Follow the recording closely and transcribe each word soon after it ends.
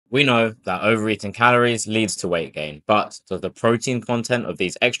We know that overeating calories leads to weight gain, but does the protein content of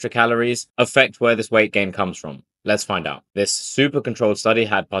these extra calories affect where this weight gain comes from? Let's find out. This super controlled study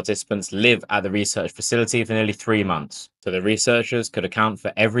had participants live at the research facility for nearly 3 months. So the researchers could account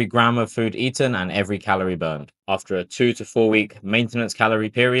for every gram of food eaten and every calorie burned. After a 2 to 4 week maintenance calorie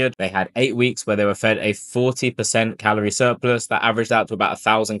period, they had 8 weeks where they were fed a 40% calorie surplus that averaged out to about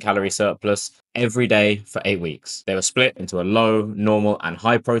 1,000 calorie surplus every day for 8 weeks. They were split into a low, normal, and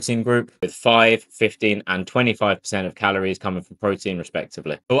high protein group with 5, 15, and 25% of calories coming from protein,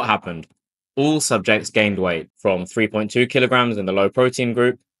 respectively. So what happened? All subjects gained weight from 3.2 kilograms in the low protein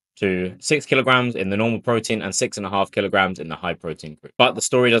group to 6 kilograms in the normal protein and 6.5 kilograms in the high protein group. But the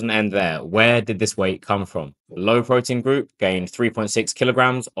story doesn't end there. Where did this weight come from? The low protein group gained 3.6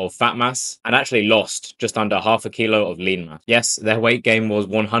 kilograms of fat mass and actually lost just under half a kilo of lean mass. Yes, their weight gain was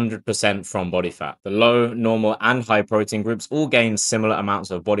 100% from body fat. The low, normal, and high protein groups all gained similar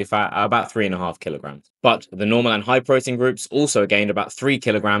amounts of body fat at about 3.5 kilograms. But the normal and high protein groups also gained about 3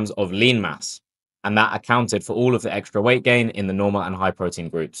 kilograms of lean mass, and that accounted for all of the extra weight gain in the normal and high protein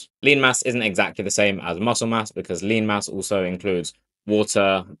groups. Lean mass isn't exactly the same as muscle mass because lean mass also includes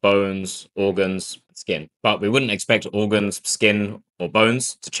water, bones, organs, skin. But we wouldn't expect organs, skin, or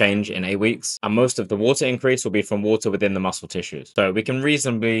bones to change in 8 weeks, and most of the water increase will be from water within the muscle tissues. So we can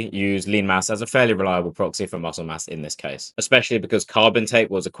reasonably use lean mass as a fairly reliable proxy for muscle mass in this case, especially because carb intake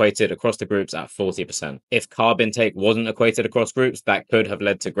was equated across the groups at 40%. If carb intake wasn't equated across groups, that could have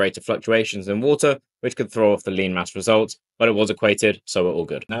led to greater fluctuations in water, which could throw off the lean mass results, but it was equated, so we're all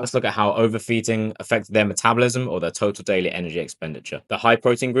good. Now let's look at how overfeeding affected their metabolism or their total daily energy expenditure. The high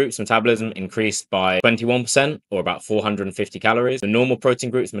protein group's metabolism increased by 21% or about 450 calories. The normal protein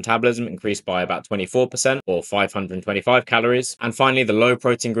group's metabolism increased by about 24% or 525 calories. And finally, the low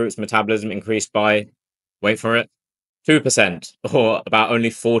protein group's metabolism increased by, wait for it, 2% or about only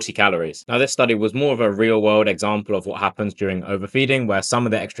 40 calories. Now, this study was more of a real world example of what happens during overfeeding, where some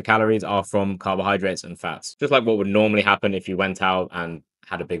of the extra calories are from carbohydrates and fats, just like what would normally happen if you went out and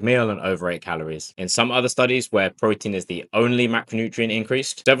had a big meal and overate calories. In some other studies where protein is the only macronutrient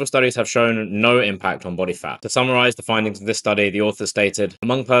increased, several studies have shown no impact on body fat. To summarize the findings of this study, the author stated,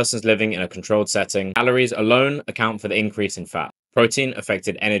 among persons living in a controlled setting, calories alone account for the increase in fat. Protein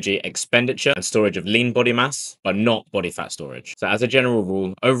affected energy expenditure and storage of lean body mass, but not body fat storage. So as a general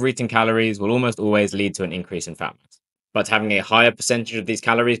rule, overeating calories will almost always lead to an increase in fat mass. But having a higher percentage of these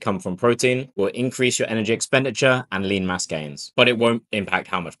calories come from protein will increase your energy expenditure and lean mass gains, but it won't impact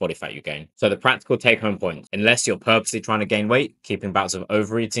how much body fat you gain. So the practical take-home point, unless you're purposely trying to gain weight, keeping bouts of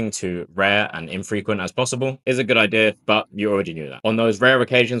overeating to rare and infrequent as possible is a good idea, but you already knew that. On those rare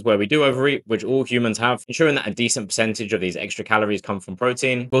occasions where we do overeat, which all humans have, ensuring that a decent percentage of these extra calories come from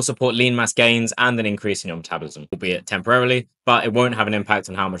protein will support lean mass gains and an increase in your metabolism, albeit temporarily, but it won't have an impact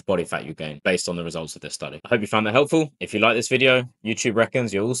on how much body fat you gain based on the results of this study. I hope you found that helpful. If you like this video, YouTube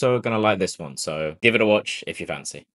reckons you're also going to like this one, so give it a watch if you fancy.